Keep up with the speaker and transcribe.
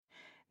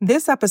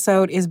This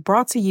episode is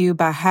brought to you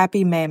by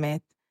Happy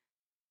Mammoth.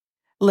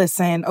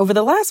 Listen, over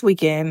the last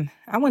weekend,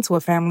 I went to a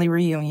family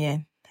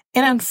reunion,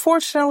 and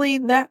unfortunately,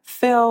 that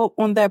fell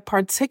on that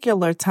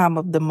particular time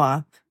of the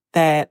month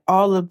that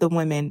all of the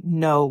women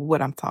know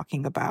what I'm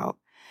talking about.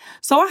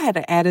 So I had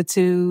an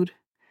attitude.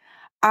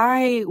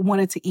 I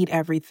wanted to eat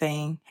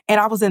everything, and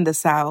I was in the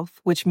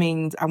South, which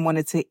means I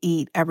wanted to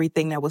eat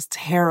everything that was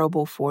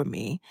terrible for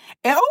me.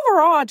 And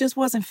overall, I just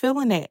wasn't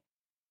feeling it.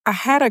 I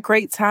had a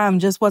great time,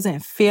 just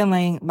wasn't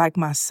feeling like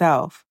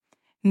myself.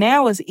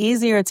 Now it's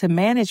easier to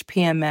manage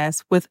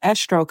PMS with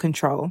estro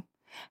control.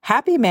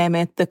 Happy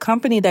Mammoth, the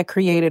company that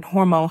created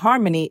Hormone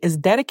Harmony, is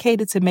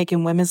dedicated to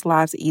making women's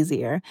lives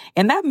easier.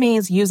 And that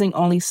means using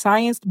only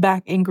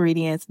science-backed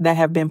ingredients that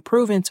have been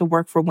proven to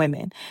work for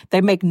women.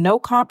 They make no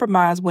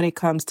compromise when it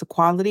comes to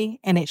quality,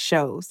 and it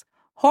shows.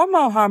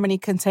 Hormone Harmony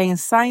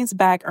contains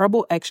science-backed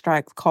herbal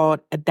extracts called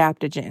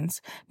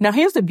adaptogens. Now,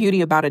 here's the beauty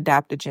about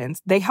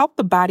adaptogens. They help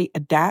the body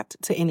adapt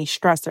to any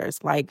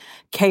stressors, like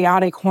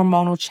chaotic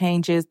hormonal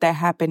changes that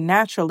happen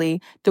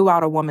naturally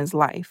throughout a woman's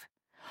life.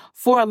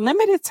 For a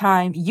limited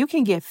time, you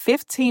can get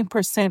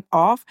 15%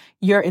 off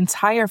your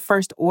entire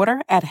first order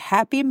at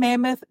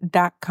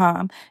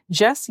happymammoth.com.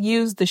 Just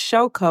use the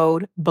show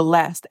code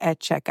BLESSED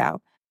at checkout.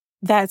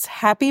 That's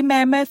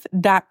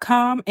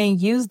happymammoth.com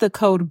and use the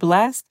code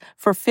BLESSED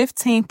for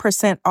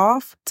 15%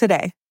 off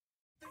today.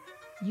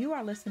 You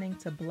are listening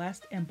to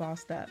Blessed and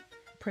Bossed Up,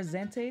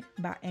 presented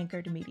by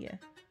Anchored Media,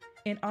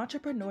 an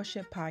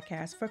entrepreneurship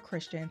podcast for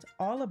Christians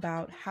all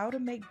about how to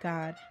make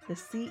God the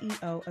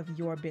CEO of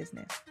your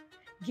business.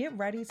 Get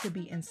ready to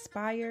be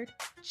inspired,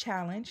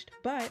 challenged,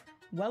 but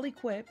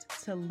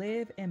well-equipped to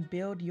live and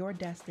build your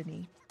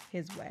destiny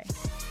His way.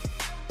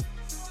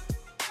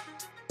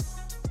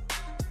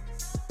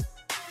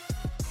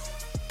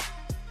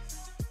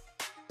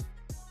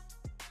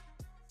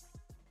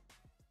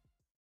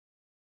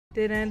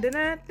 Do you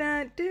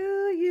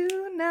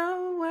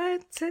know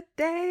what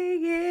today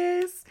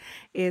is?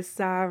 It's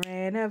our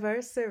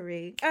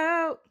anniversary.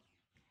 Oh,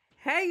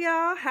 hey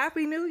y'all,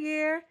 Happy New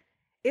Year.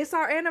 It's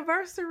our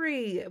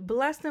anniversary.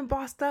 Blessed and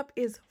Bossed Up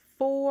is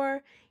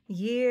 4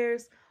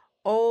 years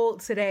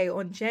old today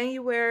on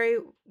January.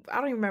 I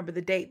don't even remember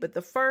the date, but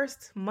the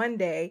first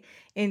Monday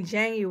in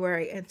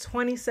January in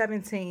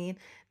 2017,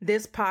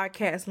 this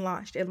podcast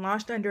launched. It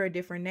launched under a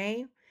different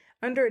name,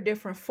 under a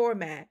different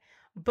format,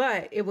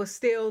 but it was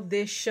still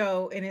this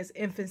show in its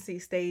infancy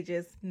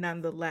stages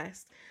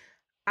nonetheless.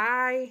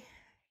 I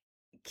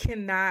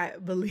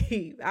cannot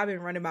believe I've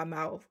been running my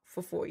mouth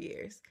for 4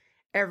 years,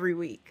 every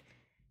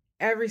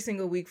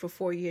single week for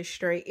 4 years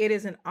straight. It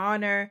is an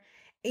honor,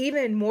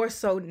 even more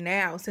so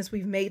now since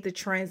we've made the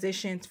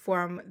transition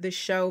from the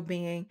show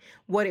being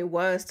what it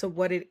was to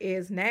what it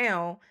is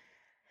now.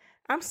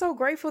 I'm so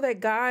grateful that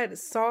God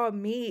saw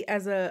me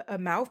as a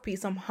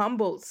mouthpiece. I'm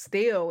humbled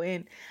still,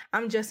 and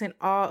I'm just in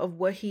awe of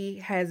what He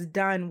has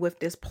done with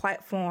this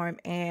platform.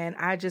 And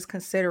I just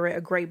consider it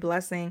a great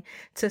blessing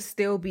to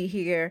still be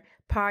here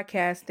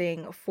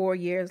podcasting 4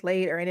 years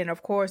later. And then,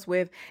 of course,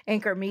 with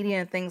Anchor Media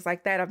and things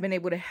like that, I've been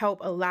able to help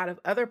a lot of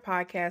other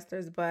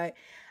podcasters, but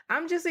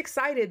I'm just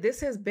excited.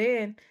 This has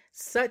been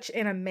such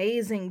an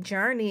amazing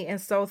journey. And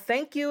so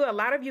thank you. A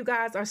lot of you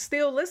guys are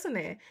still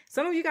listening.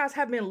 Some of you guys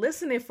have been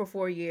listening for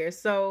 4 years.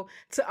 So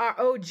to our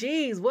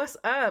OGs, what's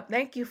up?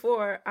 Thank you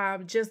for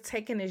just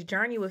taking this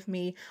journey with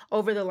me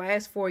over the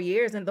last 4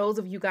 years. And those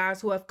of you guys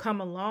who have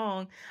come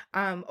along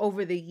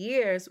over the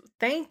years,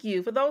 thank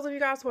you. For those of you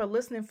guys who are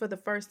listening for the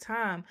first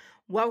time,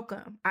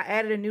 welcome. I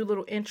added a new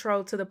little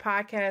intro to the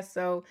podcast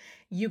so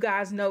you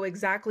guys know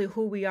exactly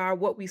who we are,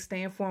 what we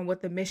stand for, and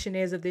what the mission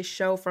is of this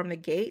show from the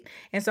gate.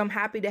 And so I'm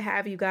happy to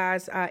have you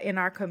guys in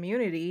our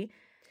community.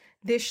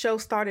 This show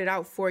started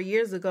out 4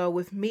 years ago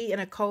with me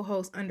and a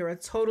co-host under a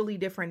totally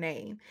different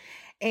name.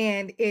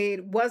 And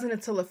it wasn't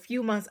until a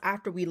few months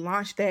after we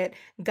launched that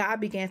God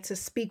began to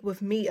speak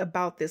with me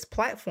about this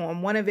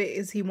platform. One of it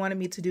is He wanted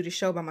me to do the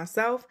show by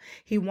myself.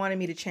 He wanted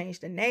me to change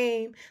the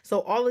name. So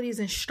all of these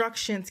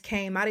instructions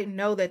came. I didn't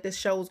know that this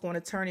show was going to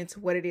turn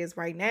into what it is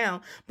right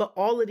now, but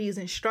all of these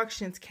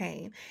instructions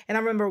came. And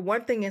I remember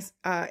one thing is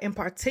in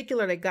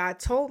particular that God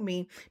told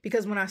me,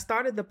 because when I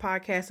started the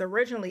podcast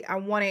originally, I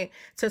wanted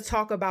to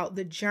talk about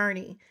the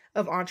journey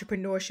of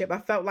entrepreneurship. I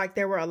felt like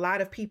there were a lot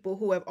of people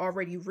who have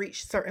already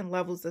reached certain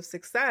levels of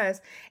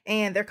success,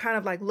 and they're kind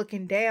of like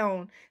looking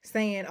down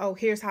saying, oh,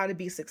 here's how to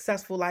be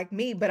successful like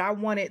me. But I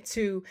wanted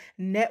to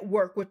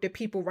network with the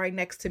people right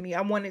next to me.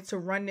 I wanted to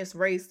run this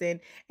race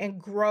and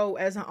grow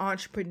as an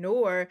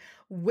entrepreneur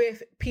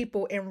with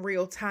people in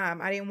real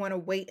time. I didn't want to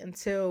wait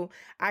until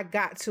I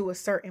got to a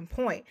certain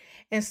point.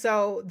 And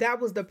so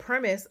that was the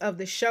premise of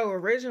the show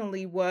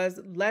originally, was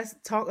let's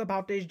talk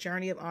about this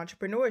journey of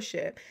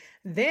entrepreneurship.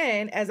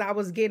 Then as I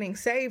was getting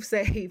saved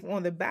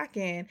on the back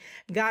end,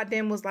 God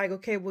then was like,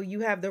 okay, well,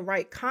 you have the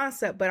right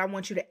concept, but I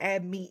want you to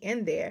add me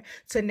in there.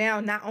 So now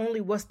not only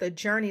what's the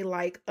journey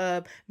like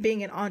of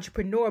being an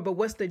entrepreneur, but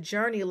what's the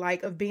journey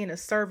like of being a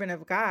servant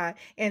of God,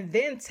 and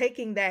then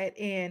taking that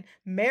and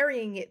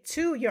marrying it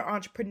to your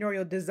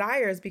entrepreneurial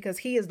desires, because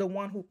he is the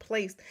one who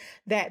placed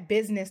that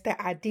business, that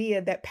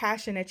idea, that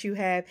passion that you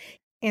have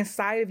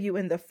inside of you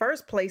in the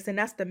first place. And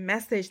that's the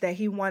message that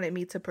he wanted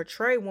me to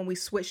portray when we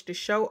switched the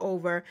show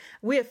over.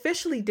 We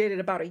officially did it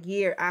about a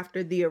year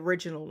after the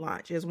original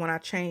launch is when I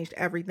changed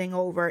everything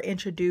over,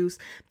 introduced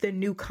the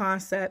new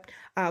concept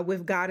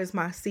with God as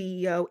my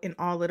CEO and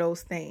all of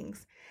those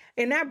things.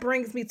 And that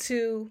brings me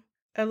to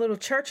a little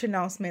church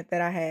announcement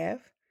that I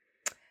have.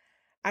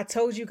 I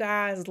told you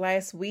guys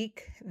last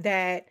week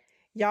that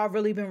y'all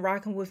really been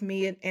rocking with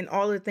me and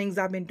all the things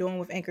I've been doing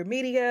with Anchor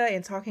Media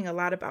and talking a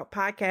lot about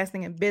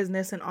podcasting and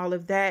business and all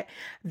of that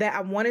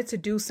I wanted to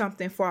do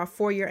something for our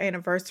 4-year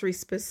anniversary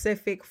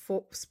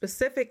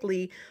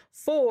specifically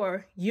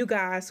for you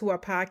guys who are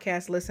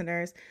podcast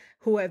listeners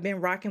who have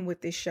been rocking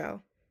with this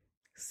show.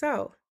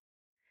 So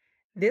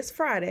this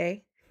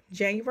Friday,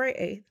 January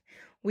 8th,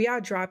 we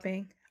are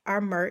dropping our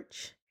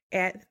merch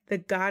at the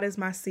God is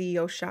My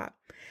CEO shop.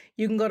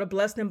 You can go to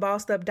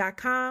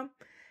blessedandbossedup.com.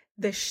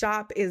 The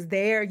shop is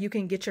there. You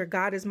can get your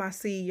God is My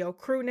CEO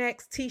crew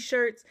necks,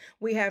 t-shirts.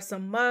 We have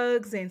some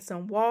mugs and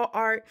some wall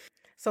art.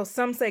 So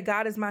some say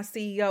God is my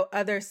CEO,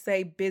 others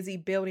say busy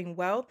building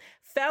wealth.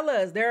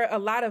 Fellas, there are a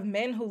lot of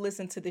men who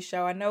listen to the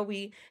show. I know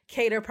we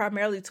cater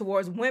primarily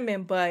towards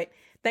women, but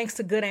thanks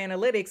to good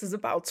analytics, it's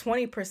about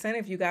 20%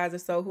 of you guys or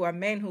so who are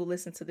men who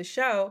listen to the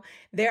show.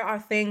 There are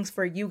things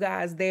for you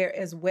guys there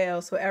as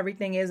well. So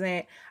everything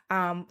isn't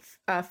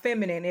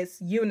feminine, it's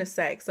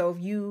unisex. So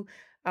if you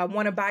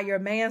want to buy your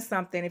man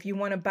something, if you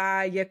want to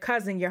buy your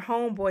cousin, your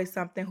homeboy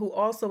something who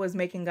also is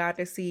making God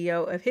the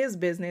CEO of his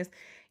business,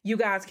 you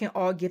guys can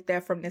all get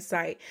that from the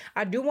site.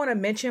 I do want to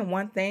mention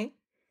one thing.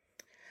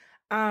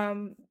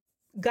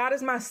 God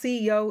is my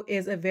CEO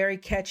is a very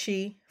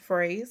catchy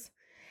phrase.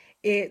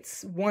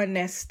 It's one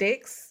that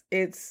sticks.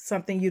 It's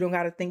something you don't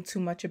got to think too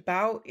much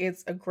about.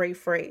 It's a great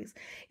phrase.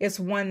 It's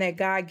one that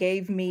God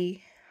gave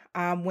me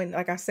when,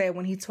 like I said,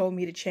 when he told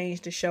me to change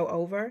the show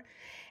over.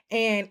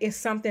 And it's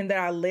something that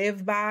I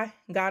live by.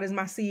 God is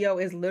my CEO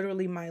is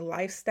literally my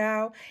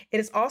lifestyle. It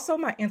is also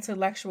my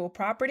intellectual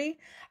property.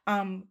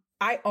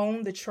 I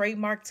own the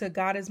trademark to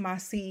God is my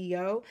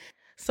CEO.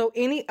 So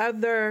any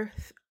other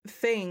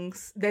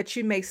things that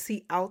you may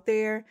see out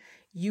there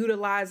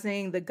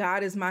utilizing the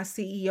God is my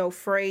CEO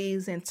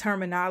phrase and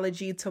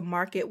terminology to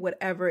market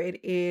whatever it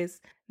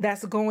is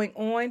that's going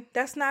on,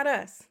 that's not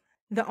us.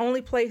 The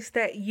only place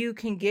that you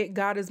can get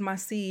God is my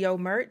CEO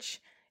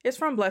merch is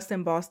from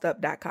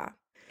blessedandbossedup.com.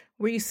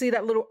 Where you see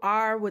that little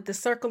R with the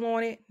circle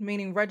on it,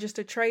 meaning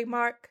registered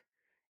trademark,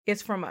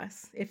 it's from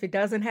us. If it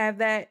doesn't have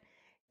that,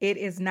 it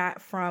is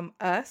not from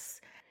us.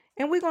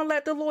 And we're going to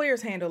let the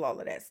lawyers handle all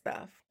of that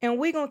stuff. And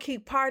we're going to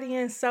keep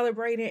partying,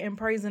 celebrating, and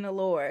praising the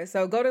Lord.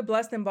 So go to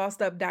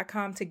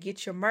blessedandbossedup.com to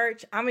get your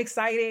merch. I'm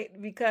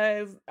excited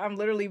because I'm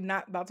literally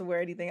not about to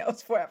wear anything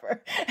else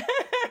forever.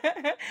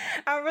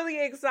 I'm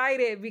really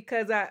excited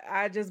because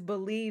I just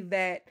believe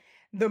that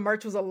the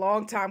merch was a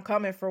long time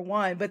coming for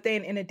one. But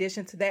then in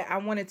addition to that, I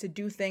wanted to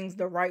do things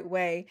the right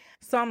way.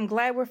 So I'm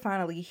glad we're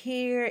finally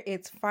here.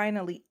 It's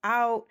finally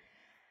out.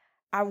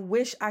 I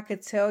wish I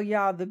could tell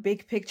y'all the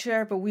big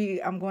picture, but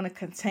I'm going to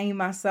contain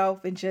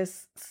myself and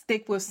just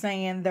stick with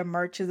saying the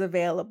merch is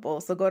available.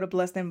 So go to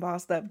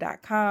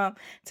blessedandbossedup.com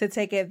to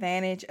take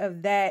advantage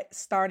of that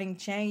starting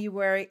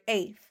January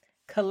 8th.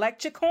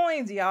 Collect your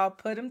coins, y'all.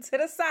 Put them to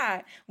the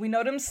side. We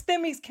know them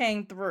stimmies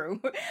came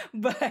through,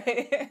 but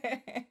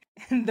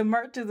the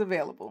merch is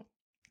available.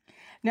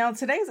 Now, in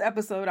today's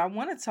episode, I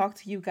want to talk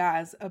to you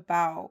guys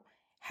about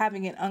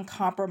having an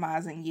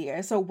uncompromising year.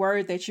 It's a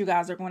word that you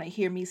guys are going to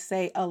hear me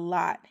say a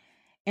lot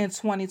in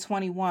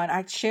 2021.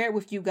 I shared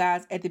with you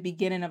guys at the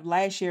beginning of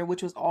last year,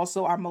 which was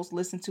also our most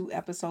listened to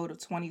episode of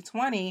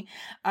 2020.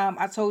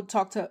 I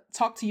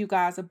talk to you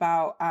guys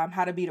about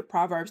how to be the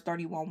Proverbs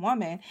 31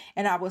 woman.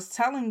 And I was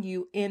telling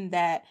you in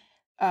that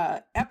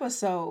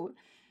episode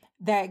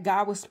that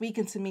God was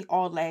speaking to me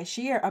all last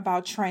year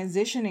about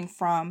transitioning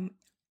from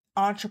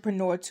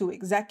entrepreneur to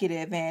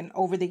executive. And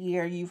over the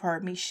year, you've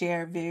heard me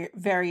share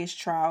various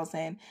trials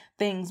and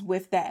things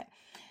with that.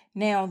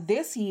 Now,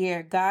 this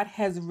year, God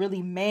has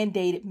really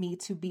mandated me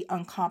to be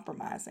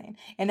uncompromising.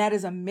 And that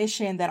is a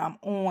mission that I'm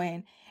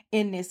on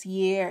in this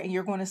year. And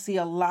you're going to see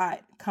a lot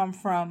come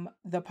from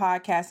the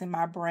podcast and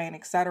my brand,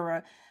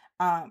 etc.,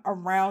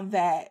 around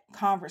that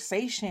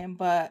conversation.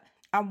 But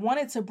I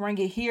wanted to bring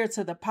it here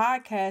to the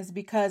podcast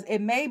because it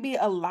may be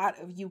a lot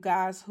of you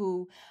guys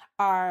who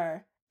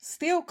are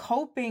still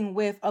coping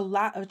with a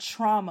lot of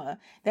trauma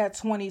that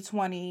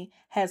 2020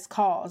 has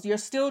caused. You're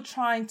still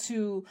trying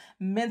to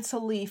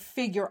mentally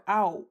figure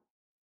out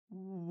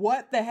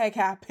what the heck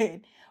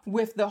happened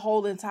with the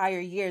whole entire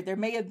year. There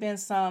may have been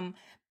some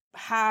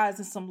highs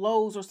and some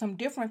lows or some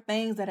different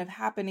things that have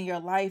happened in your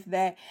life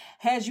that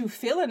has you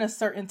feeling a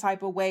certain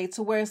type of way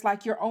to where it's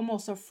like you're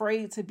almost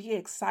afraid to be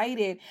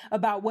excited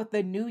about what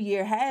the new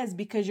year has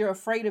because you're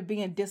afraid of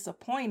being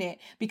disappointed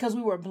because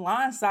we were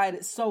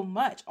blindsided so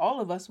much,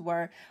 all of us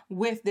were,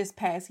 with this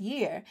past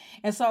year.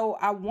 And so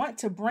I want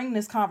to bring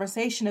this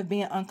conversation of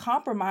being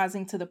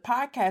uncompromising to the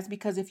podcast,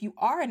 because if you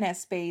are in that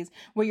space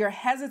where you're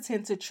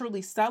hesitant to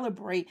truly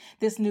celebrate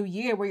this new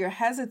year, where you're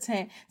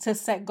hesitant to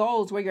set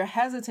goals, where you're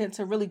hesitant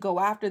to really go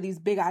after these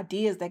big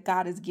ideas that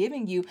God is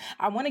giving you,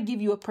 I want to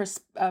give you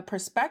a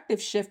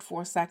perspective shift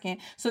for a second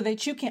so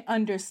that you can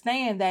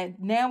understand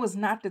that now is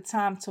not the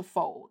time to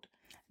fold.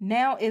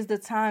 Now is the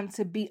time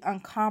to be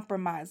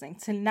uncompromising,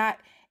 to not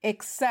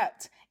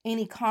accept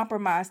any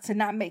compromise, to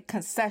not make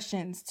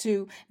concessions,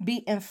 to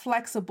be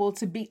inflexible,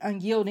 to be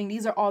unyielding.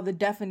 These are all the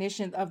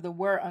definitions of the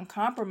word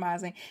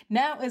uncompromising.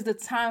 Now is the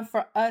time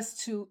for us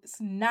to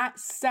not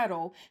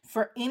settle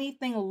for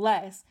anything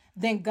less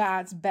than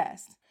God's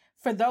best.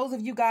 For those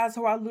of you guys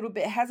who are a little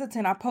bit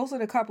hesitant, I posted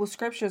a couple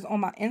scriptures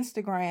on my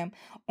Instagram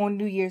on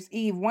New Year's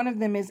Eve. One of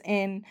them is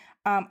in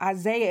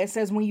Isaiah. It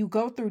says, when you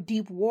go through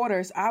deep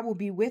waters, I will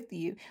be with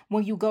you.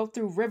 When you go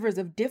through rivers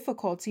of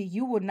difficulty,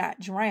 you will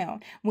not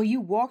drown. When you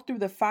walk through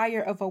the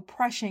fire of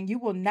oppression, you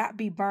will not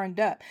be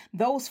burned up.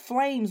 Those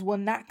flames will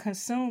not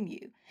consume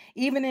you.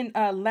 Even in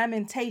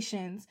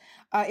Lamentations,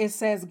 it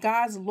says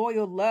God's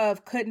loyal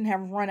love couldn't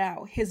have run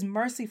out. His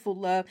merciful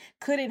love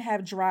couldn't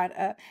have dried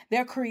up.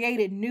 They're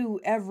created new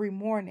every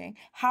morning.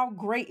 How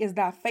great is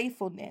thy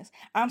faithfulness?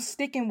 I'm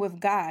sticking with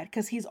God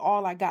because he's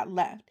all I got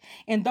left.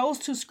 And those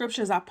two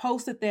scriptures, I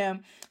posted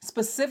them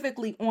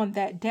specifically on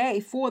that day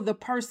for the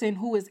person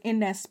who is in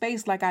that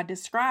space like I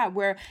described,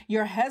 where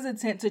you're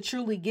hesitant to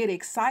truly get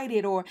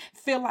excited or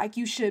feel like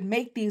you should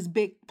make these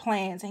big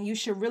plans and you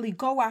should really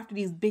go after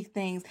these big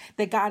things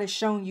that God has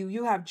shown you.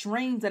 You have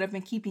dreams that have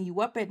been keeping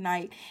you up at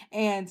night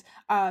and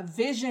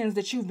visions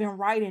that you've been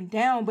writing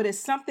down, but it's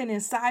something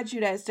inside you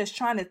that's just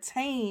trying to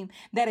tame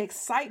that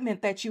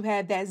excitement that you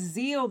had, that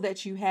zeal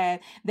that you had,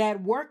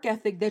 that work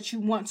ethic that you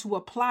want to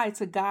apply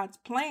to God's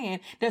plan.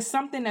 There's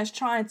something that's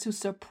trying to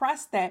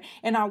suppress that.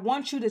 And I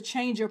want you to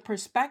change your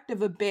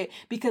perspective a bit,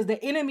 because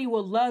the enemy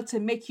will love to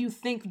make you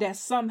think that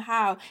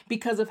somehow,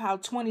 because of how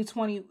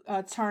 2020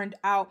 turned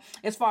out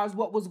as far as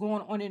what was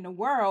going on in the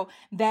world,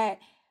 that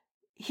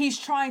he's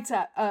trying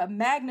to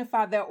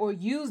magnify that or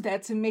use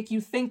that to make you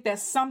think that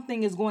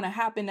something is going to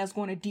happen that's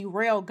going to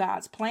derail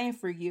God's plan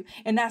for you.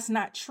 And that's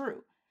not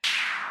true.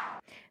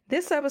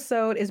 This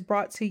episode is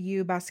brought to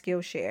you by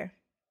Skillshare.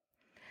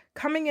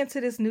 Coming into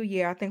this new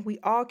year, I think we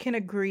all can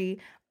agree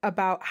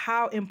about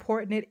how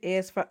important it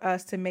is for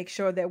us to make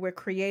sure that we're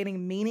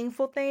creating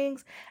meaningful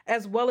things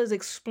as well as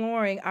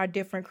exploring our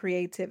different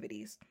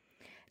creativities.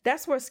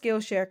 That's where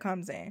Skillshare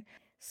comes in.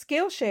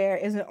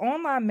 Skillshare is an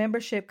online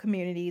membership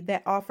community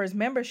that offers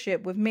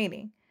membership with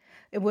meaning.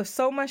 With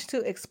so much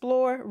to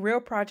explore, real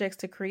projects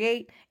to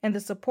create, and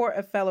the support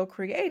of fellow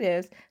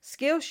creatives,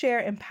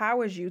 Skillshare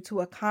empowers you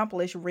to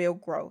accomplish real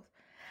growth.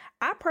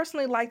 I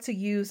personally like to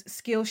use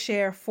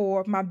Skillshare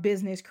for my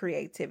business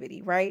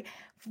creativity, right?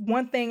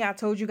 One thing I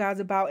told you guys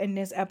about in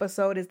this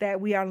episode is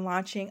that we are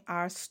launching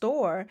our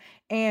store.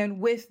 And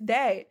with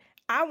that,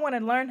 I want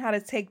to learn how to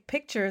take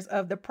pictures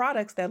of the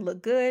products that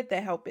look good,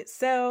 that help it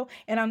sell,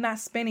 and I'm not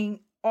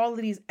spending all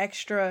of these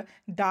extra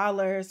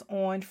dollars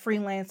on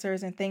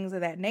freelancers and things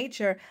of that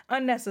nature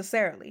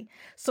unnecessarily.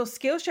 So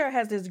Skillshare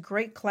has this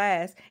great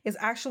class. It's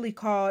actually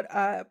called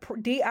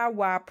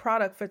DIY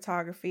Product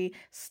Photography,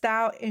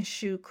 Style and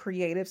Shoot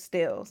Creative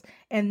Stills.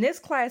 And this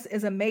class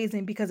is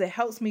amazing because it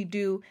helps me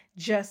do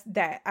just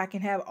that. I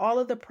can have all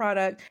of the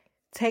product,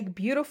 take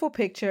beautiful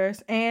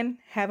pictures, and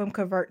have them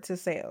convert to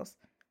sales.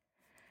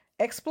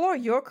 Explore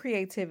your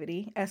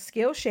creativity at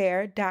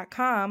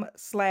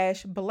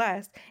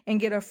Skillshare.com/blessed and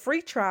get a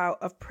free trial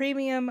of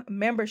premium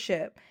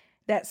membership.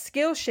 That's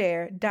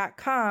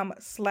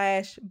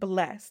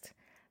Skillshare.com/blessed.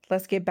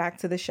 Let's get back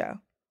to the show.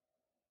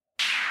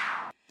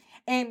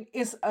 And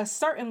it's a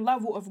certain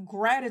level of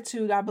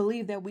gratitude I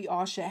believe that we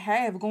all should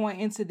have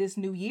going into this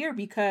new year,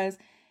 because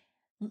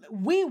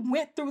we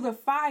went through the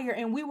fire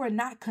and we were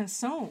not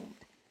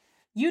consumed.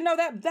 You know,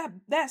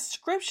 that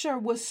scripture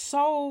was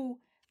so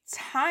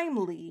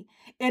timely,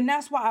 and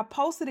that's why I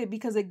posted it,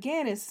 because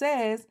again, it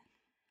says,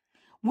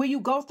 when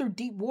you go through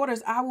deep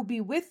waters, I will be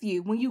with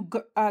you. When you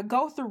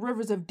go through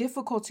rivers of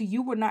difficulty,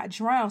 you will not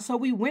drown. So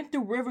we went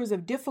through rivers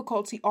of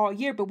difficulty all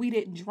year, but we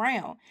didn't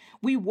drown.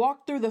 We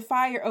walked through the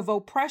fire of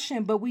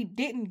oppression, but we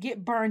didn't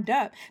get burned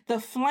up. The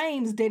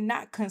flames did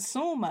not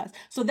consume us.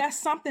 So that's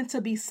something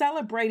to be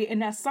celebrated,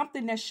 and that's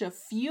something that should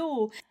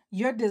fuel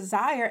your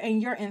desire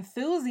and your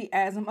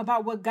enthusiasm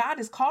about what God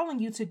is calling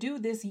you to do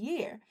this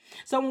year.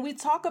 So when we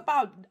talk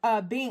about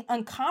being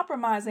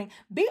uncompromising,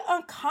 be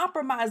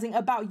uncompromising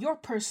about your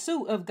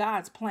pursuit of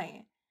God's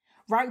plan.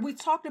 right? We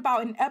talked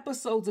about in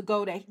episodes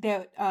ago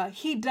that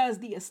he does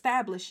the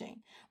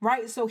establishing,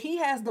 right? So he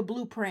has the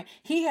blueprint.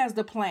 He has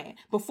the plan.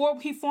 Before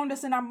he formed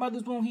us in our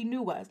mother's womb, he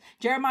knew us.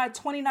 Jeremiah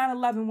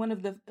 29:11, one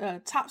of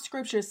the top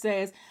scriptures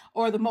says,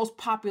 or the most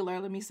popular,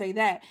 let me say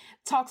that,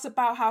 talks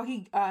about how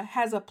he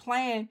has a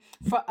plan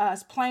for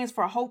us, plans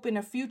for hope in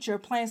the future,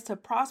 plans to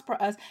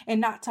prosper us and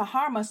not to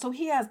harm us. So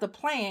he has the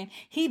plan.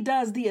 He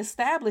does the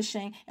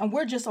establishing, and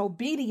we're just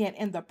obedient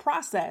in the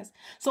process.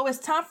 So it's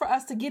time for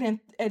us to get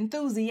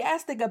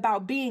enthusiastic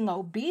about being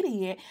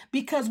obedient,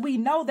 because we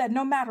know that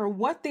no matter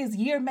what this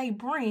year may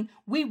bring,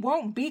 we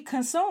won't be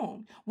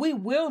consumed. We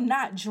will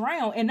not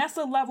drown. And that's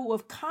a level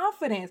of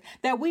confidence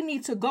that we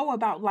need to go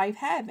about life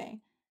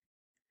having.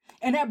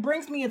 And that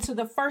brings me into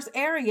the first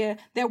area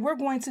that we're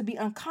going to be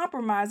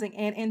uncompromising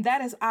in, and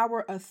that is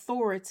our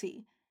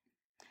authority.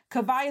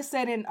 Kavaya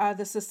said in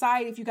the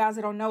society, if you guys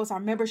don't know, it's our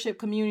membership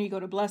community.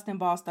 Go to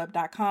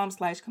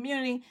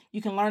blessedandbossedup.com/community.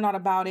 You can learn all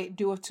about it.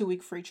 Do a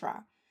 2-week free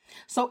trial.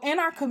 So in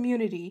our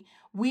community,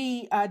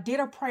 we did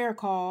a prayer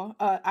call.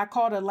 I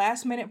called a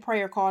last minute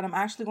prayer call. And I'm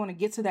actually going to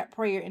get to that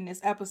prayer in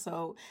this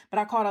episode, but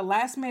I called a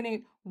last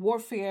minute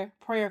warfare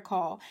prayer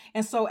call.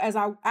 And so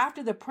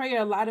after the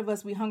prayer, a lot of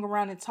us, we hung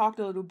around and talked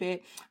a little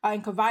bit.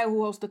 And Kavaya,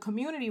 who hosts the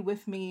community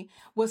with me,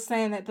 was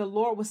saying that the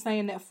Lord was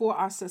saying that for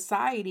our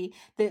society,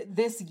 that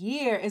this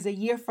year is a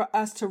year for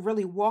us to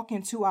really walk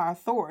into our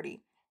authority.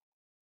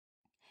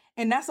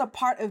 And that's a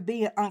part of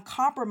being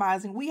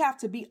uncompromising. We have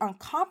to be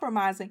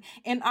uncompromising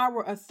in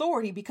our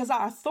authority, because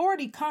our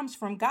authority comes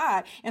from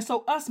God. And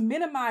so us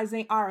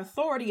minimizing our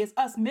authority is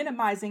us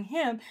minimizing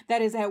him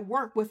that is at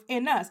work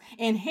within us,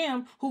 and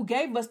him who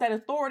gave us that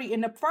authority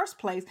in the first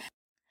place.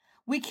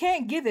 We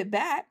can't give it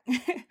back.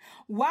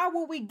 Why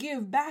would we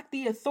give back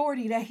the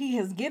authority that he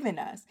has given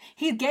us?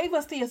 He gave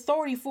us the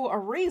authority for a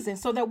reason,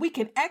 so that we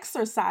can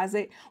exercise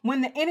it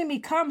when the enemy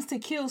comes to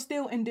kill,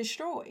 steal, and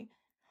destroy.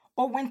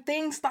 Or when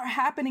things start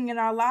happening in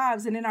our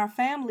lives and in our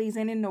families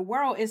and in the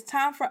world, it's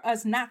time for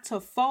us not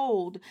to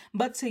fold,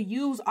 but to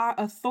use our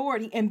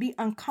authority and be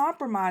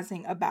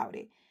uncompromising about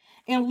it.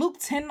 In Luke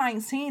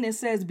 10:19, it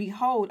says,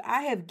 "Behold,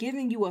 I have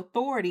given you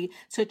authority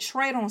to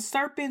tread on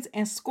serpents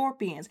and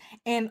scorpions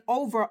and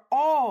over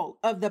all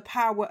of the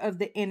power of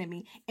the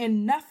enemy,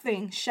 and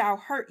nothing shall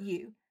hurt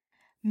you."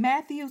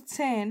 Matthew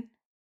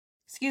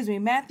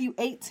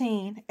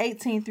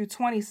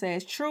 18:18-20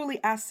 says, "Truly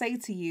I say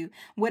to you,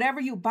 whatever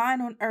you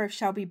bind on earth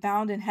shall be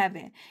bound in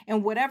heaven,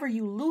 and whatever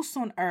you loose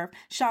on earth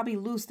shall be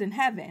loosed in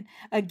heaven.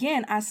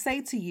 Again, I say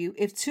to you,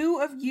 if two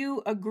of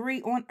you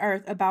agree on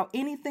earth about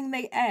anything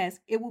they ask,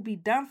 it will be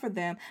done for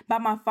them by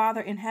my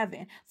Father in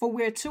heaven. For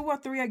where 2 or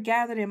 3 are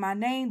gathered in my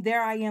name,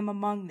 there I am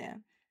among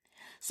them."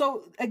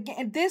 So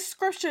again, this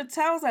scripture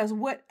tells us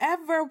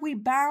whatever we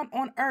bound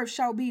on earth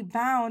shall be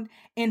bound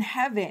in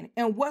heaven,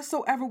 and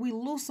whatsoever we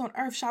loose on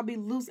earth shall be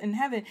loosed in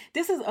heaven.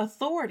 This is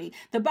authority.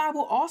 The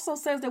Bible also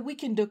says that we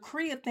can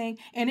decree a thing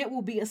and it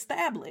will be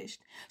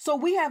established. So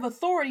we have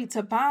authority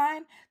to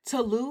bind,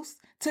 to loose,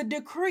 to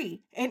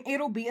decree, and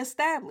it'll be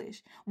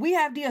established. We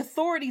have the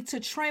authority to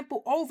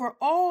trample over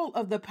all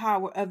of the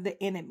power of the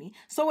enemy.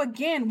 So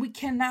again, we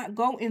cannot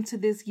go into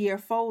this year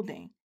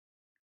folding.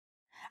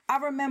 I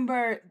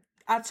remember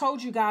I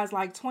told you guys,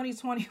 like,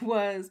 2020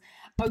 was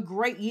a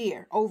great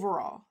year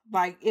overall.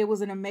 Like, it was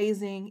an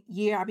amazing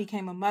year. I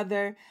became a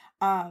mother.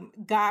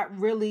 God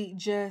really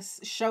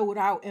just showed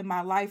out in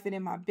my life and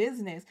in my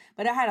business.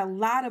 But I had a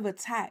lot of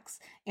attacks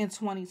in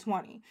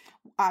 2020.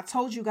 I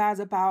told you guys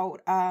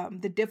about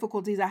the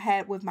difficulties I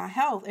had with my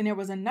health. And there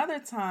was another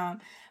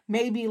time,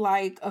 maybe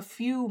like a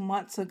few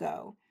months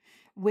ago,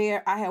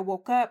 where I had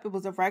woke up. It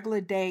was a regular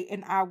day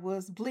and I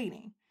was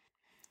bleeding.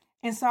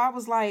 And so I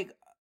was like,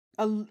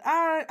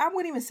 I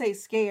wouldn't even say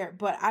scared,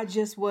 but I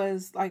just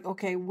was like,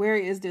 okay, where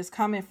is this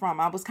coming from?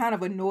 I was kind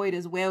of annoyed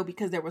as well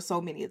because there were so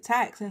many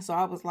attacks. And so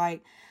I was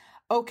like,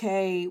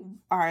 okay,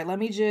 all right, let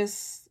me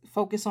just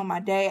focus on my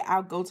day.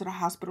 I'll go to the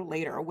hospital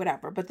later or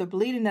whatever. But the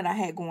bleeding that I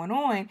had going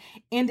on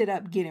ended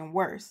up getting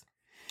worse.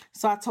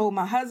 So I told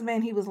my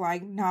husband, he was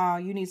like, nah,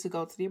 you need to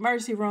go to the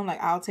emergency room.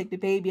 Like, I'll take the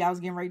baby. I was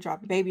getting ready to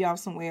drop the baby off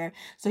somewhere.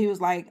 So he was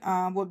like,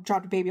 we'll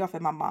drop the baby off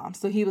at my mom's.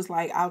 So he was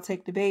like, I'll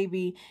take the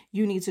baby.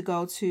 You need to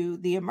go to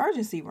the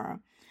emergency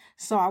room.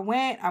 So I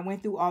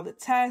went through all the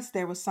tests.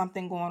 There was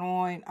something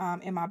going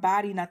on in my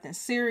body, nothing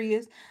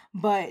serious,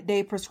 but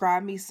they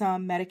prescribed me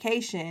some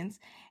medications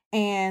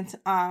and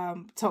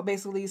so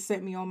basically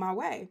sent me on my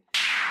way.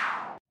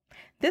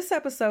 This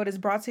episode is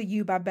brought to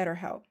you by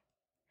BetterHelp.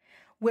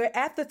 We're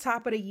at the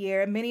top of the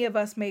year. Many of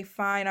us may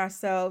find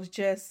ourselves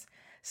just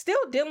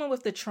still dealing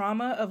with the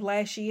trauma of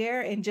last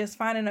year and just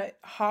finding it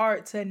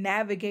hard to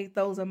navigate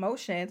those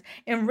emotions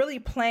and really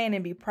plan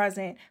and be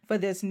present for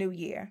this new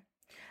year.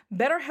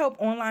 BetterHelp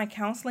Online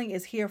Counseling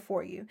is here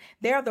for you.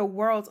 They are the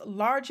world's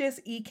largest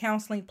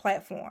e-counseling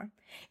platform.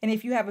 And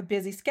if you have a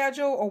busy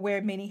schedule or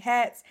wear many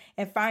hats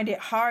and find it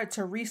hard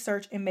to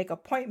research and make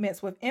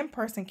appointments with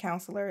in-person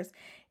counselors,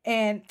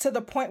 and to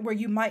the point where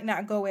you might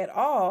not go at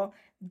all,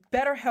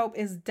 BetterHelp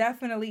is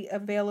definitely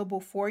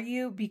available for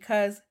you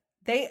because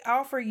They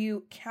offer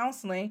you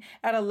counseling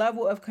at a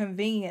level of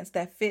convenience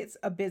that fits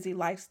a busy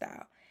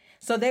lifestyle.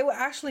 So they will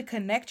actually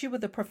connect you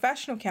with a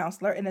professional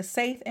counselor in a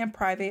safe and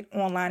private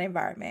online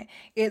environment.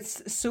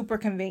 It's super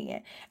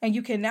convenient, and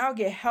you can now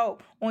get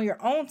help on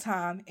your own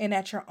time and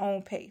at your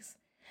own pace.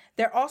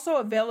 They're also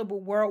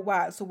available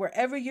worldwide, so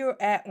wherever you're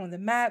at on the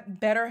map,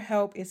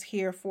 BetterHelp is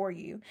here for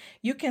you.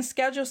 You can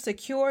schedule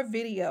secure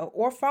video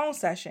or phone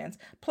sessions,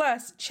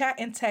 plus chat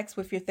and text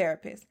with your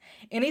therapist.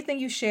 Anything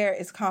you share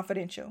is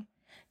confidential.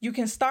 You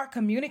can start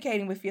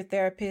communicating with your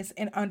therapist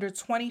in under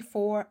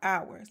 24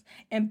 hours.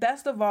 And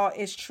best of all,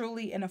 it's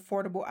truly an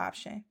affordable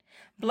option.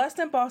 Blessed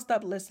and Bossed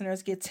Up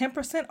listeners get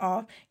 10%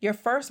 off your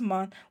first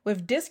month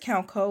with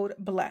discount code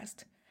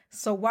BLESSED.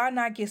 So why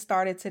not get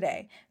started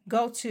today?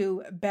 Go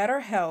to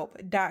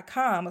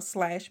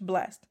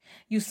betterhelp.com/blessed.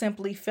 You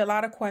simply fill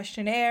out a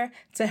questionnaire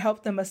to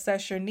help them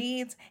assess your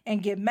needs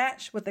and get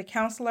matched with a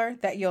counselor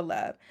that you'll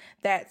love.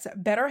 That's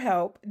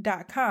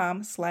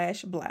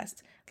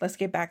betterhelp.com/blessed. Let's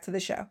get back to the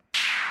show.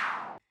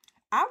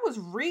 I was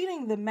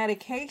reading the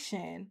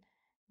medication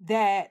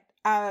that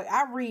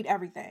I read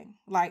everything.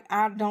 Like,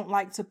 I don't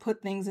like to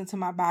put things into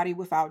my body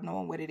without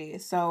knowing what it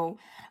is. So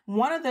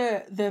one of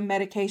the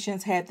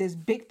medications had this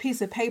big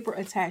piece of paper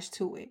attached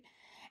to it.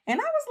 And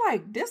I was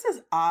like, this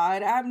is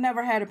odd. I've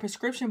never had a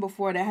prescription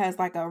before that has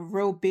like a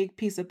real big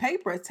piece of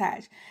paper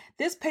attached.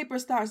 This paper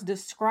starts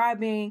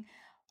describing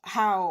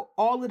how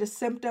all of the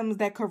symptoms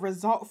that could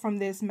result from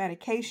this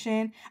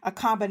medication, a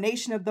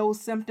combination of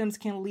those symptoms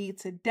can lead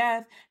to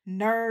death,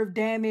 nerve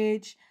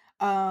damage,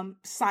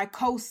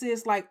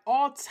 psychosis, like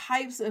all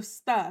types of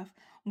stuff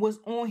was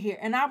on here.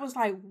 And I was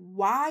like,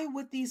 why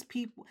would these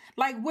people,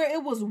 like, where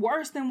it was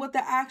worse than what the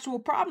actual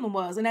problem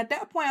was. And at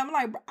that point, I'm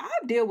like, I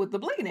deal with the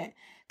bleeding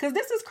because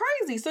this is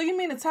crazy. So you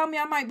mean to tell me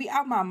I might be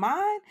out my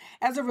mind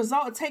as a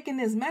result of taking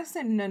this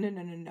medicine?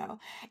 No.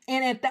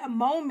 And at that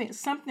moment,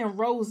 something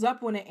rose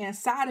up on the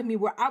inside of me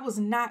where I was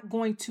not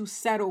going to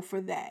settle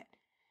for that.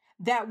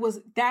 That was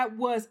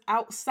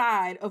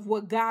outside of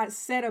what God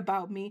said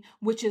about me,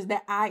 which is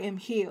that I am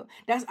healed.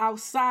 That's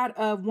outside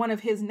of one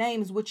of his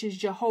names, which is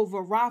Jehovah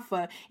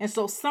Rapha. And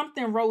so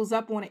something rose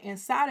up on the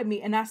inside of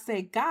me and I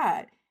said,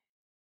 God,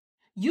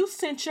 you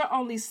sent your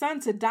only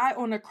son to die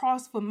on the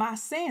cross for my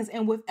sins.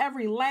 And with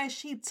every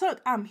lash he took,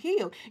 I'm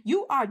healed.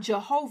 You are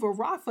Jehovah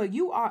Rapha.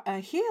 You are a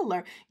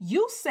healer.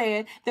 You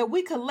said that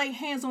we could lay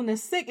hands on the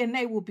sick and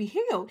they will be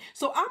healed.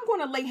 So I'm going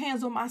to lay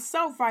hands on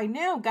myself right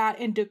now, God,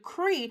 and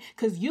decree,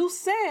 because you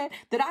said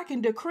that I can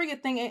decree a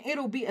thing and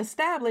it'll be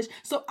established.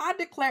 So I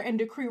declare and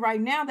decree right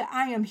now that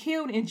I am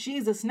healed in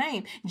Jesus'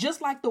 name. Just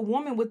like the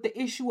woman with the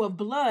issue of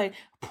blood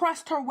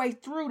pressed her way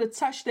through to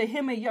touch the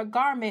hem of your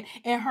garment,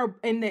 and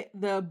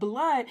the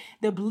blood,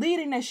 the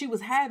bleeding that she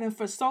was having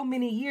for so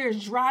many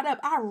years dried up.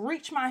 I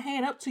reach my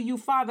hand up to you,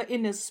 Father,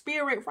 in the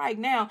spirit right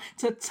now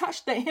to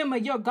touch the hem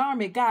of your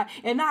garment, God.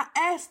 And I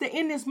ask that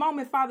in this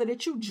moment, Father,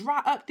 that you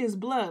dry up this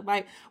blood.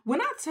 Like, when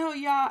I tell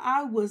y'all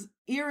I was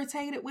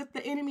irritated with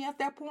the enemy at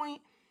that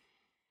point,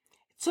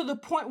 to the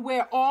point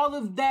where all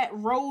of that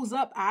rose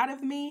up out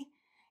of me.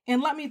 And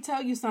let me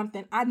tell you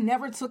something. I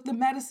never took the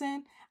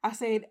medicine. I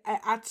said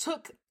I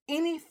took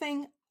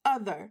anything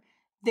other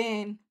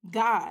than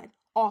God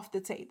off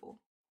the table.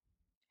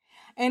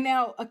 And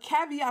now a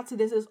caveat to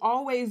this is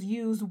always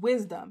use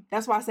wisdom.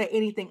 That's why I say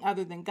anything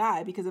other than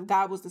God, because if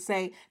God was to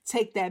say,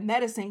 take that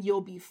medicine,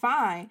 you'll be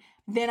fine,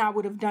 then I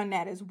would have done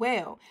that as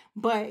well.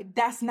 But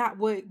that's not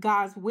what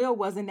God's will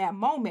was in that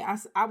moment.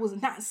 I was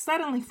not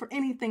settling for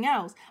anything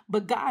else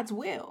but God's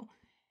will.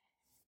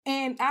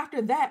 And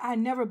after that, I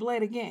never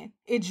bled again.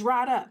 It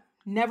dried up,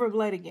 never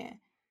bled again.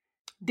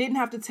 Didn't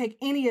have to take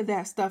any of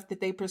that stuff that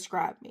they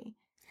prescribed me.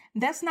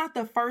 That's not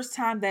the first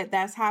time that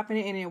that's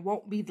happening, and it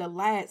won't be the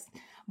last.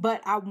 But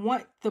I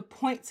want the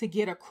point to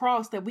get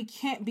across that we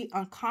can't be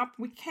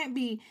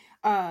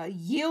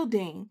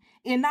yielding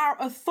in our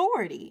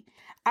authority.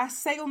 I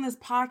say on this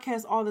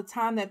podcast all the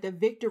time that the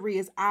victory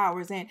is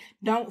ours, and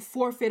don't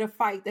forfeit a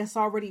fight that's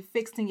already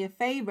fixed in your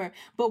favor.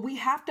 But we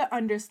have to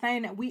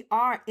understand that we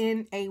are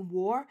in a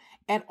war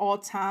at all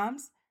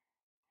times.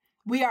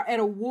 We are at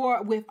a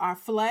war with our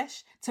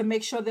flesh to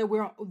make sure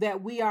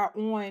that we are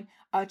on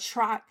a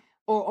track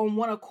or on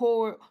one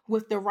accord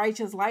with the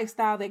righteous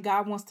lifestyle that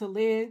God wants to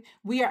live.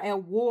 We are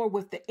at war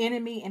with the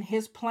enemy and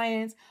his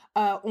plans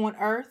on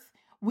earth.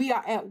 We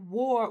are at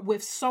war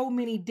with so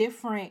many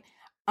different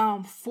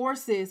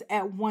forces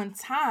at one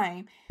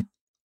time.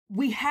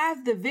 We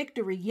have the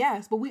victory,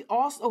 yes, but we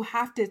also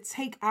have to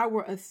take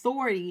our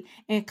authority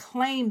and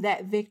claim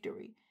that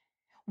victory.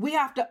 We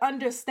have to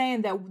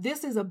understand that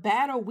this is a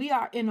battle. We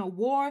are in a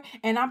war,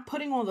 and I'm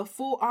putting on the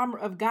full armor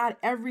of God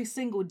every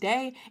single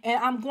day.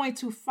 And I'm going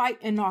to fight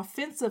an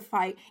offensive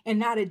fight and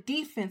not a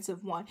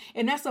defensive one.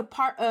 And that's a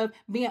part of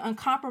being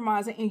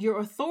uncompromising in your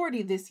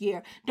authority this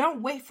year.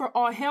 Don't wait for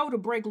all hell to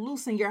break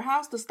loose in your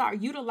house to start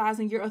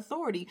utilizing your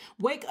authority.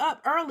 Wake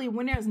up early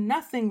when there's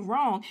nothing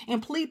wrong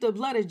and plead the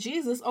blood of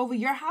Jesus over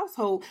your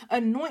household.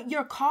 Anoint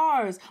your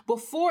cars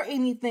before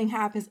anything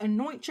happens.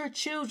 Anoint your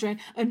children.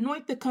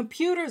 Anoint the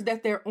computers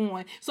that they're they're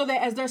on, so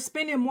that as they're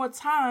spending more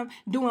time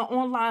doing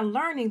online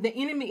learning, the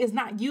enemy is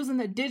not using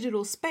the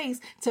digital space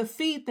to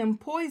feed them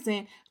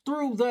poison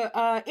through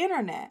the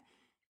internet.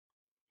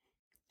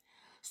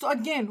 So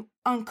again,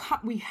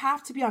 we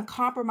have to be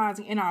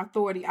uncompromising in our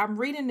authority. I'm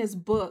reading this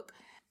book.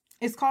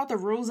 It's called The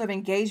Rules of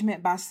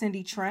Engagement by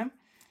Cindy Trim.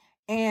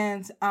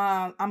 And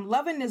I'm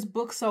loving this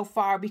book so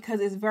far because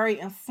it's very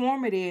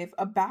informative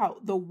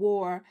about the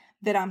war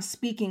that I'm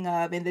speaking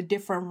of and the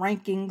different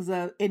rankings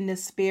of in the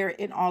spirit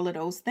and all of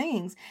those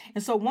things.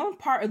 And so one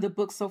part of the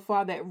book so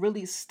far that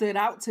really stood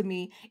out to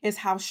me is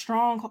how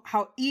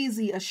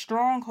easy a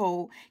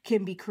stronghold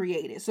can be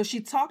created. So she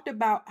talked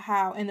about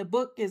how, and the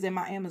book is in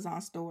my Amazon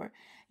store.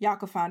 Y'all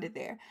can find it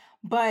there.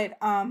 But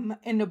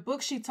in the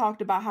book, she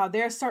talked about how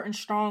there are certain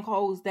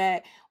strongholds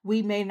that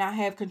we may not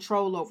have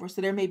control over.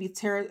 So there may be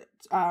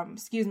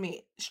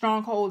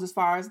strongholds as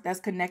far as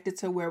that's connected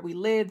to where we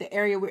live, the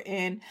area we're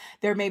in.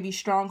 There may be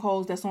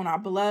strongholds that's on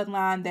our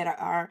bloodline that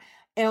our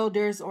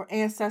elders or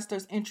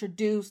ancestors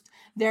introduced.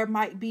 There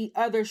might be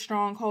other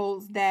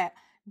strongholds that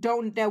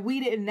we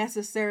didn't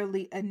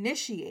necessarily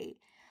initiate.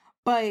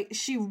 But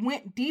she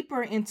went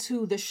deeper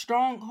into the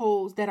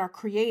strongholds that are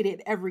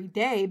created every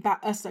day by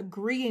us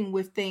agreeing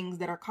with things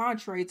that are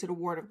contrary to the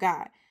word of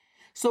God.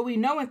 So we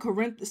know in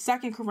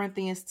 2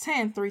 Corinthians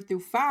 10,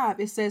 3-5,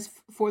 it says,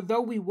 "For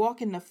though we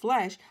walk in the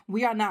flesh,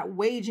 we are not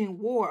waging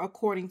war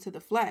according to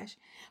the flesh.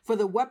 For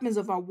the weapons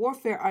of our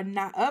warfare are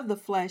not of the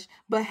flesh,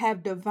 but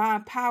have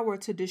divine power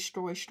to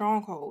destroy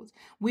strongholds.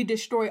 We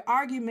destroy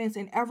arguments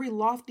and every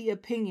lofty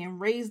opinion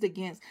raised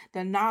against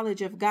the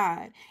knowledge of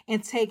God,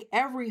 and take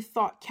every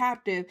thought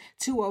captive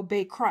to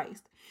obey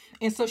Christ."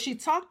 And so she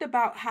talked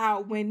about how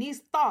when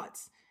these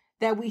thoughts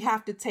that we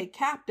have to take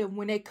captive,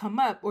 when they come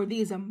up, or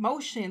these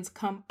emotions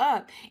come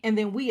up, and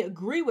then we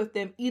agree with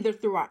them either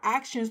through our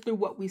actions, through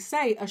what we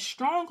say, a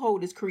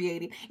stronghold is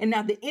created. And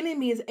now the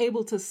enemy is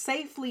able to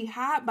safely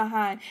hide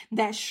behind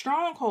that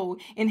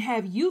stronghold and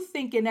have you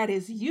thinking that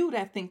is you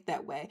that think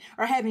that way,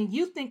 or having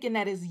you thinking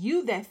that is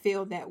you that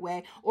feel that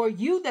way, or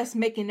you that's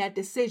making that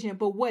decision.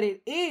 But what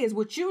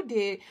you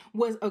did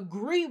was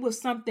agree with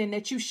something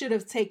that you should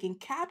have taken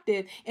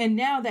captive. And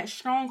now that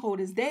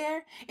stronghold is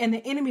there, and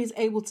the enemy is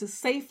able to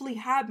safely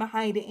hide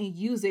behind it and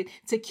use it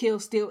to kill,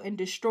 steal, and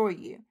destroy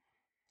you.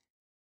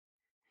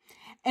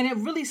 And it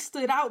really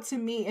stood out to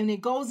me, and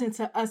it goes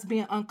into us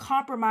being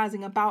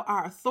uncompromising about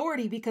our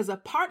authority, because a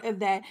part of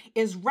that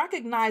is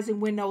recognizing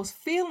when those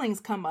feelings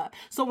come up.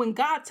 So when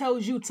God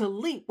tells you to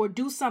leap or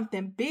do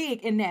something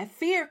big and that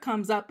fear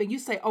comes up and you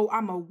say, "Oh,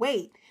 I'm gonna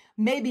wait.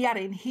 Maybe I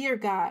didn't hear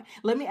God.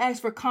 Let me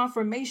ask for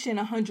confirmation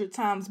 100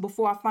 times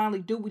before I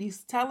finally do what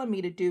he's telling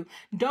me to do."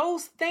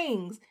 Those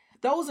things,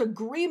 those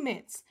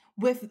agreements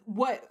with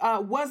what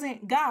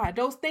wasn't God,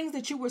 those things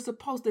that you were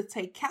supposed to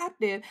take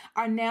captive,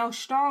 are now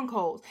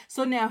strongholds.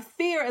 So now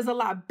fear is a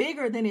lot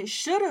bigger than it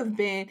should have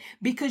been,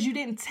 because you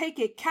didn't take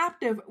it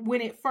captive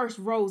when it first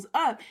rose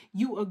up.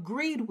 You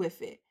agreed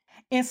with it.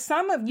 And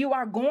some of you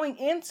are going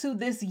into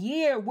this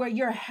year where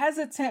you're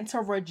hesitant to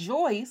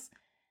rejoice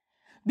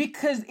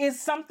because it's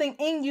something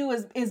in you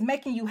is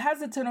making you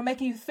hesitant, or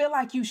making you feel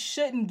like you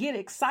shouldn't get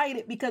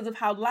excited because of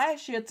how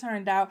last year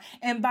turned out.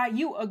 And by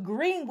you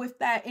agreeing with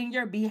that in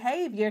your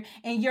behavior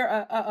and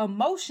your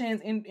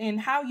emotions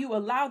and how you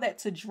allow that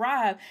to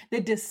drive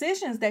the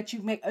decisions that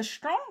you make, a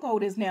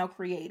stronghold is now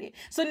created.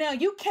 So now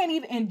you can't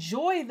even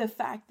enjoy the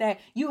fact that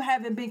you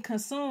haven't been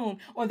consumed,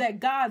 or that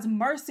God's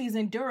mercies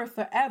endure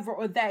forever,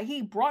 or that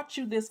he brought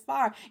you this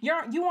far.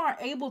 You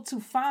aren't able to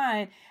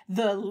find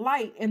the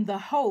light and the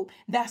hope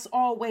that's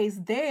always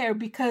there,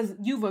 because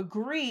you've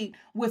agreed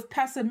with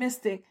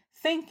pessimistic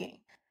thinking.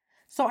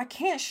 So I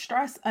can't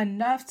stress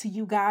enough to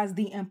you guys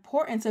the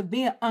importance of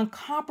being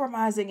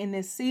uncompromising in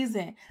this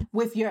season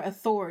with your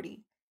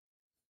authority.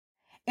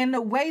 And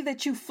the way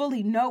that you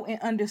fully know and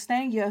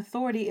understand your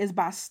authority is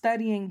by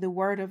studying the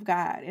word of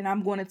God. And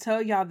I'm going to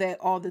tell y'all that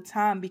all the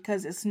time,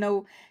 because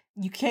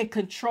you can't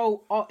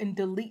control and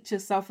delete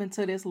yourself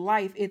into this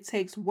life. It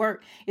takes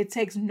work. It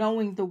takes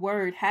knowing the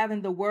word,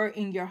 having the word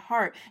in your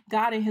heart.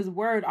 God and his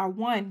word are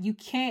one. You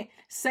can't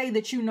say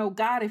that you know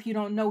God if you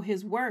don't know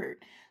his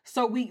word.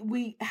 So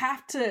we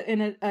have to,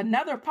 and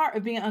another part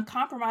of being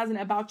uncompromising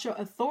about your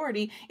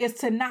authority is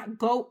to not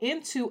go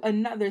into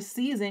another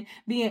season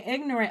being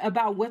ignorant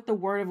about what the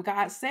word of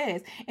God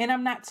says. And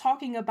I'm not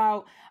talking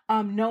about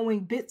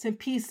knowing bits and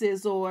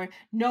pieces or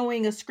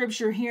knowing a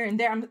scripture here and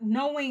there. I'm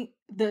knowing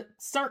the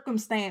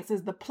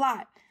circumstances, the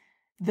plot,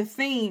 the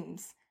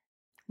themes,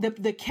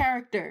 the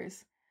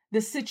characters,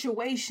 the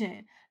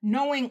situation,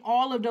 knowing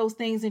all of those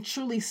things and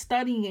truly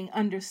studying,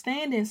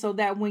 understanding, so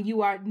that when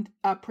you are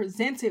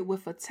presented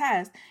with a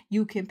test,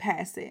 you can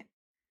pass it.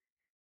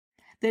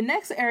 The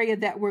next area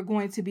that we're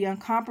going to be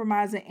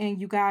uncompromising in,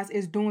 you guys,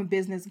 is doing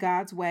business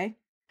God's way.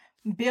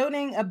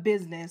 Building a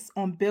business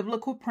on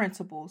biblical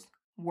principles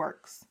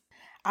works.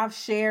 I've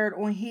shared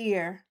on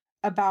here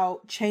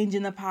about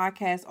changing the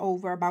podcast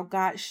over, about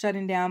God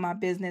shutting down my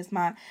business.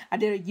 I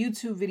did a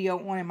YouTube video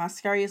on it. My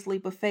scariest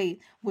leap of faith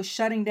was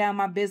shutting down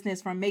my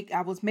business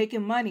I was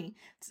making money,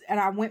 and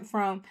I went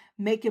from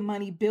making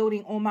money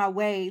building on my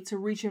way to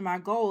reaching my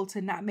goal to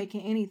not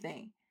making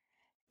anything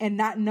and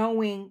not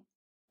knowing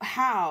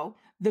how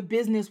the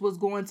business was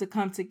going to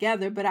come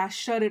together. But I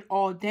shut it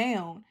all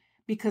down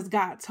because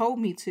God told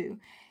me to.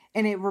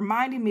 And it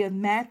reminded me of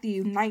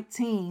Matthew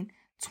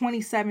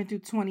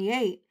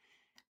 19:27-28.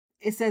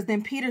 It says,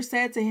 then Peter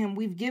said to him,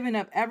 we've given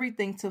up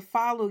everything to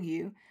follow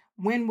you.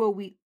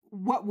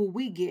 What will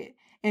we get?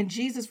 And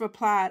Jesus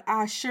replied,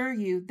 I assure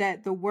you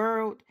that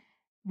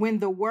when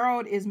the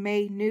world is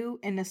made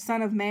new and the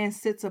Son of Man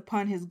sits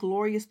upon his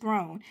glorious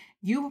throne,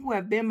 you who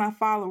have been my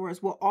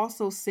followers will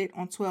also sit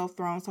on 12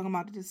 thrones, talking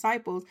about the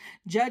disciples,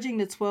 judging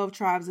the 12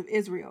 tribes of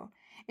Israel.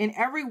 And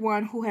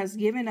everyone who has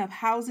given up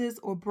houses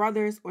or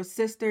brothers or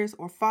sisters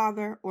or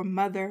father or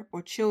mother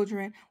or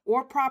children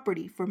or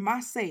property for my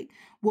sake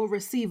will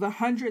receive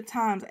 100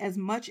 times as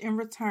much in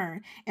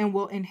return and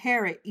will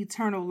inherit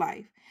eternal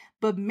life.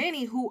 But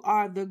many who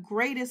are the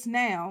greatest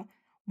now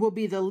will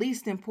be the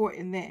least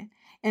important then.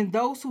 And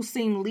those who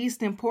seem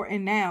least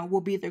important now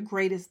will be the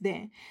greatest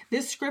then.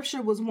 This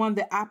scripture was one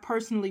that I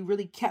personally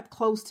really kept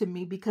close to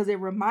me because it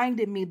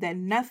reminded me that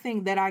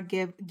nothing that I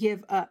give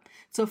up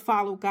to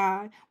follow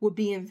God will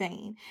be in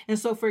vain. And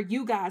so for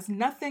you guys,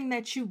 nothing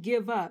that you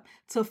give up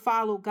to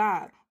follow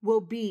God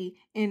will be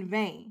in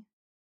vain.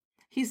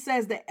 He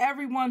says that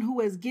everyone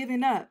who has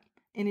given up,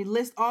 and he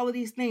lists all of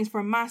these things,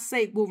 for my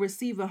sake will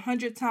receive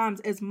 100 times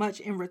as much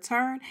in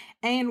return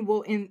and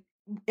will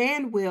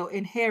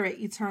inherit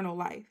eternal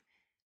life.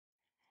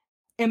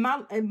 And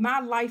my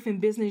life and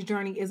business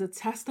journey is a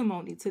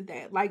testimony to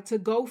that. Like, to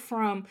go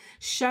from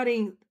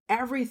shutting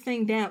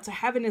everything down to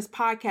having this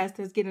podcast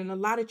that's getting a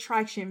lot of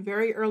traction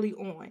very early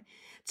on,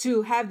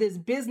 to have this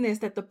business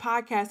that the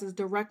podcast is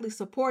directly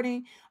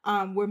supporting.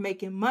 We're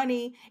making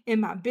money in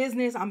my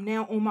business. I'm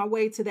now on my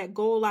way to that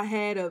goal I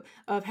had of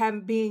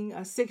being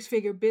a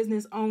 6-figure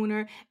business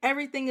owner.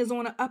 Everything is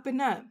on an up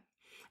and up.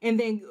 And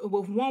then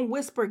with one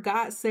whisper,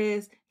 God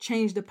says,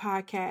 change the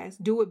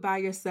podcast, do it by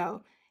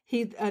yourself.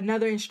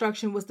 Another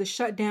instruction was to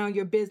shut down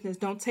your business.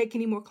 Don't take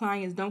any more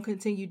clients. Don't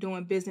continue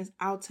doing business.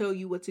 I'll tell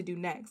you what to do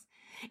next.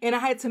 And I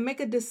had to make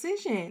a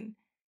decision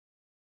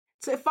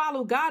to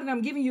follow God. And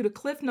I'm giving you the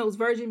Cliff Notes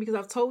version because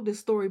I've told this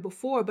story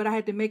before, but I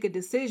had to make a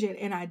decision,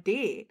 and I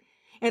did.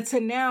 And to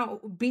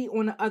now be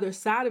on the other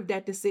side of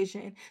that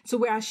decision, to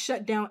where I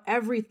shut down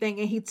everything,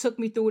 and he took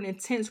me through an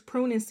intense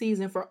pruning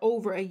season for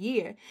over a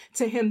year,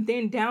 to him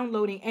then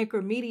downloading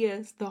Anchor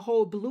Media's the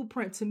whole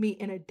blueprint to me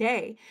in a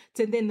day,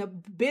 to then the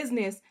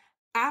business,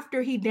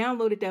 after he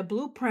downloaded that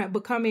blueprint,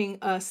 becoming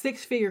a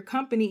 6-figure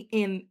company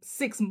in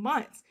 6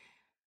 months,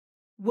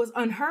 was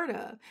unheard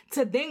of,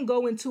 to then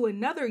go into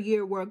another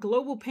year where a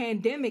global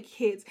pandemic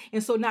hits.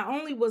 And so not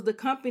only was the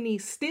company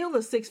still a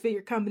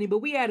 6-figure company,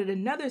 but we added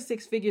another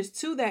 6 figures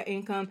to that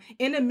income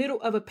in the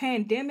middle of a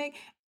pandemic,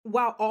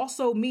 while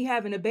also me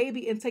having a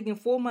baby and taking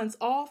 4 months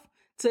off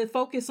to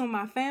focus on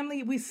my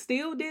family. We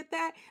still did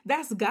that.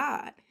 That's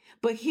God.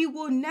 But he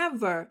will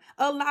never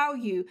allow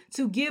you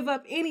to give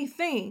up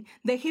anything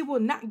that he will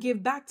not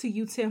give back to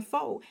you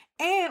tenfold.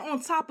 And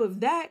on top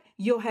of that,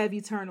 you'll have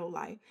eternal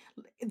life.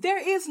 There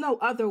is no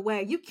other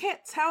way. You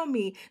can't tell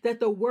me that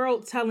the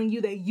world telling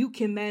you that you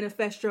can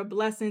manifest your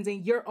blessings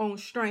in your own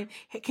strength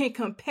can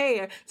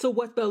compare to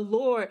what the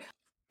Lord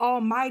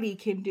Almighty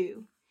can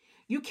do.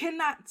 You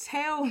cannot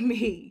tell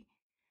me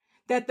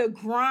that the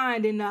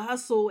grind and the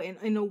hustle and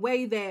in a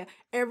way that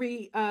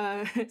every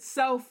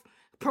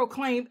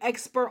self-proclaimed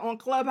expert on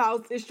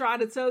Clubhouse is trying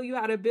to tell you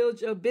how to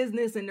build your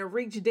business and to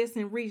reach this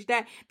and reach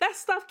that. That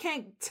stuff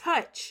can't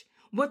touch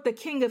what the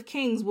King of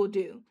Kings will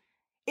do.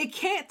 It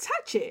can't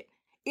touch it.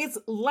 It's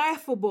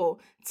laughable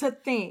to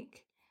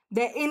think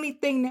that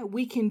anything that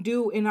we can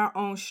do in our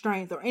own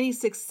strength or any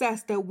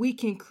success that we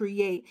can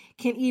create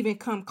can even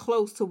come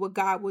close to what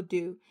God will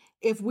do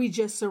if we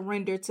just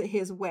surrender to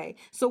his way.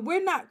 So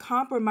we're not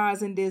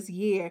compromising this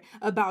year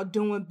about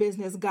doing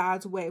business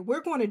God's way.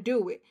 We're going to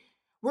do it.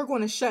 We're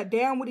going to shut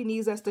down what he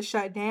needs us to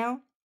shut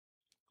down.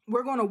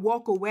 We're going to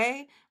walk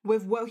away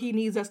with what he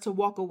needs us to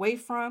walk away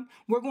from.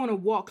 We're going to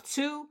walk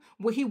to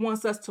what he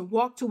wants us to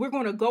walk to. We're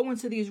going to go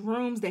into these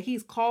rooms that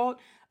he's called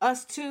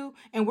us to,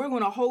 and we're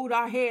going to hold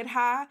our head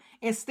high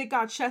and stick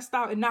our chest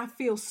out and not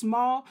feel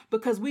small,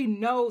 because we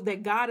know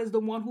that God is the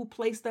one who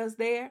placed us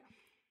there.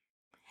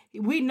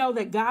 We know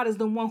that God is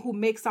the one who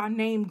makes our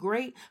name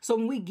great. So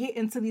when we get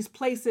into these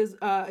places,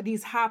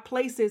 these high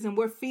places, and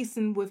we're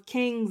feasting with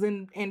kings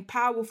and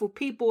powerful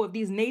people of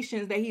these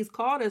nations that he's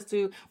called us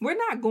to, we're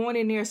not going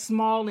in there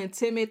small and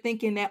timid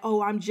thinking that,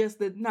 oh, I'm just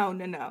the,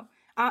 no.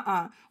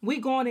 We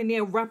going in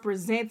there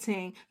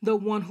representing the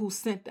one who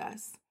sent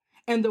us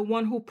and the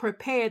one who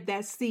prepared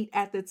that seat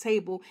at the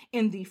table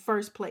in the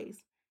first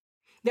place.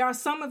 There are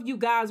some of you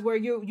guys where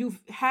you've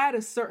had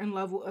a certain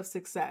level of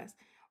success,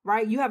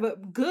 right? You have a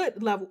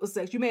good level of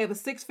success. You may have a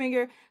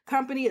 6-figure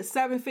company, a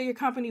 7-figure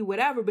company,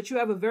 whatever, but you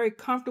have a very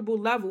comfortable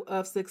level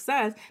of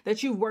success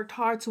that you've worked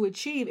hard to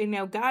achieve. And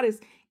now God is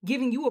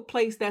giving you a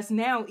place that's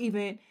now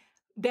even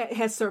that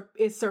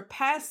is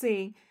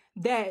surpassing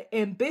that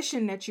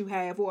ambition that you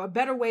have, or a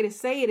better way to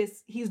say it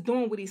is he's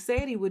doing what he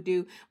said he would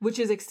do, which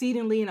is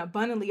exceedingly and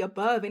abundantly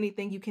above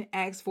anything you can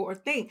ask for or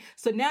think.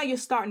 So now you're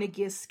starting to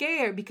get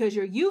scared because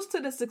you're used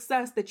to the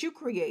success that you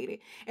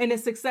created and the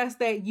success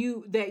that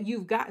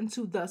you've gotten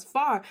to thus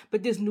far.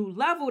 But this new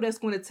level that's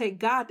going to take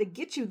God to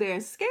get you there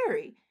is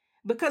scary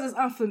because it's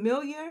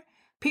unfamiliar.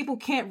 People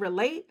can't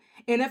relate.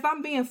 And if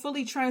I'm being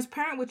fully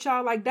transparent with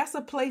y'all, like that's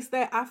a place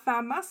that I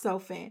find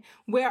myself in,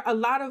 where a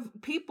lot of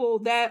people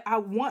that I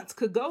once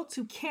could go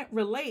to can't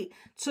relate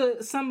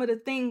to some of the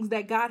things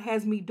that God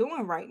has me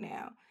doing right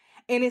now.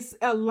 And it's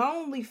a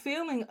lonely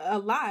feeling a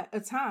lot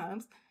of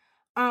times.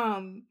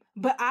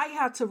 But I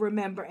have to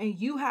remember, and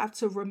you have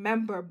to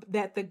remember,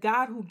 that the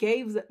God who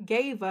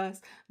gave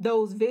us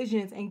those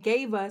visions and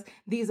gave us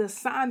these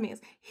assignments,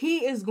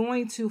 he is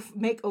going to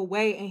make a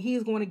way, and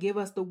he's going to give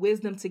us the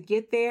wisdom to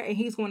get there, and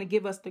he's going to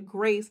give us the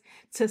grace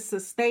to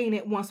sustain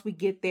it once we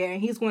get there,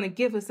 and he's going to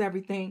give us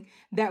everything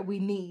that we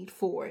need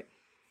for it.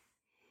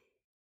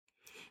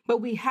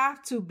 But we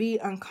have to be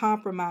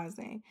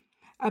uncompromising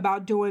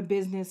about doing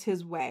business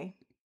his way.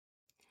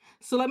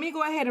 So let me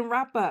go ahead and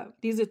wrap up.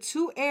 These are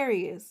 2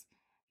 areas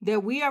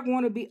that we are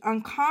going to be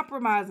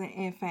uncompromising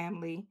in,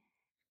 family,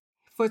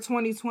 for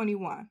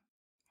 2021.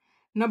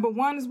 Number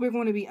 1 is we're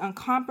going to be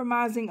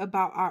uncompromising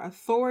about our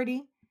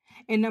authority.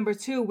 And number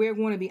 2, we're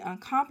going to be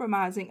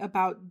uncompromising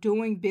about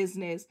doing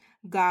business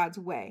God's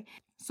way.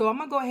 So I'm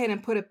going to go ahead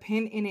and put a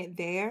pin in it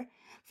there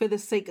for the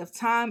sake of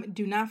time.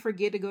 Do not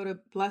forget to go to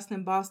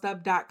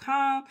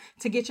blessedandbossedup.com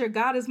to get your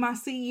God is My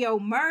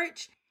CEO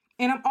merch.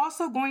 And I'm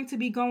also going to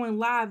be going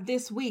live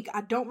this week. I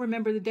don't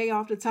remember the day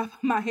off the top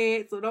of my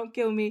head, so don't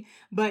kill me,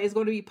 but it's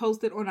going to be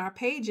posted on our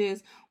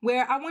pages,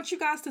 where I want you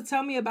guys to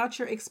tell me about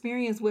your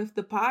experience with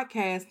the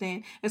podcast,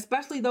 and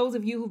especially those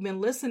of you who've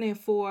been listening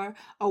for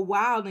a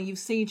while and you've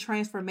seen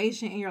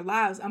transformation in your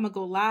lives. I'm going to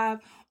go live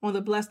on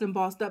the Blessed and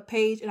Bossed Up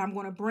page, and I'm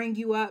going to bring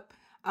you up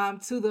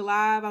to the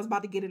live. I was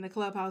about to get in the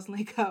Clubhouse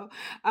link up.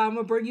 I'm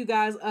gonna bring you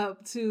guys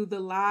up to the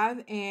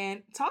live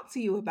and talk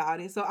to you about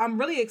it. So I'm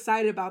really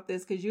excited about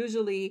this because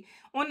usually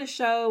on the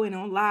show and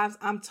on lives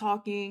I'm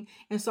talking,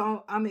 and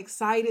so I'm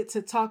excited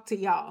to talk to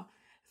y'all.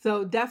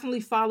 So definitely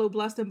follow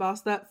Blessed and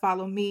Bossed Up.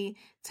 Follow me,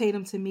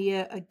 Tatum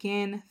Tamia.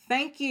 Again,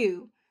 thank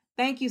you.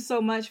 Thank you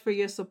so much for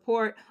your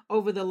support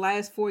over the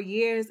last 4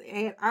 years,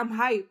 and I'm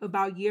hyped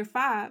about year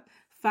 5.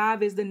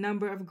 5 is the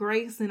number of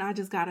grace, and I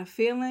just got a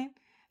feeling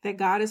that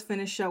God is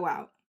finna show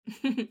out.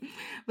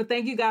 But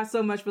thank you guys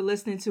so much for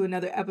listening to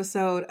another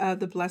episode of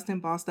the Blessed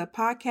and Bossed Up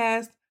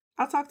podcast.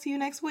 I'll talk to you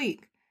next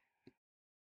week.